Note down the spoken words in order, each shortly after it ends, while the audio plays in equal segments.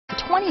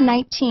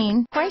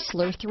2019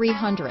 Chrysler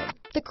 300.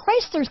 The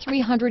Chrysler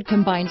 300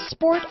 combines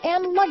sport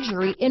and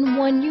luxury in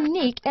one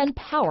unique and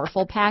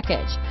powerful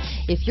package.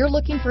 If you're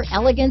looking for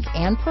elegance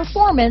and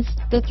performance,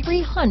 the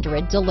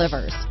 300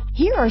 delivers.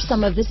 Here are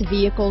some of this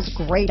vehicle's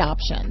great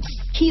options: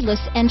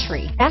 keyless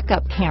entry,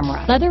 backup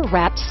camera,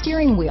 leather-wrapped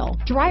steering wheel,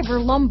 driver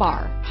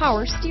lumbar,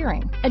 power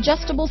steering,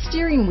 adjustable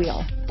steering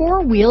wheel,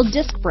 four-wheel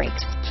disc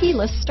brakes,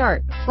 keyless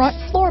start, front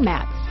floor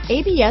mats,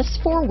 ABS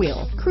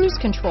four-wheel, cruise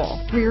control,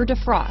 rear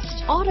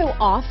defrost,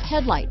 auto-off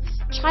headlights,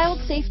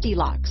 child safety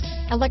locks,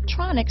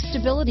 electronic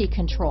stability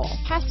control,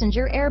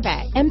 passenger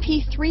airbag,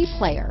 MP3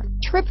 player,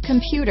 trip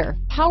computer,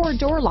 power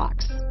door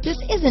locks. This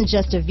isn't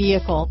just a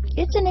vehicle,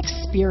 it's an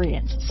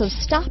experience, so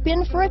stop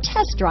in for a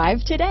test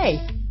drive today.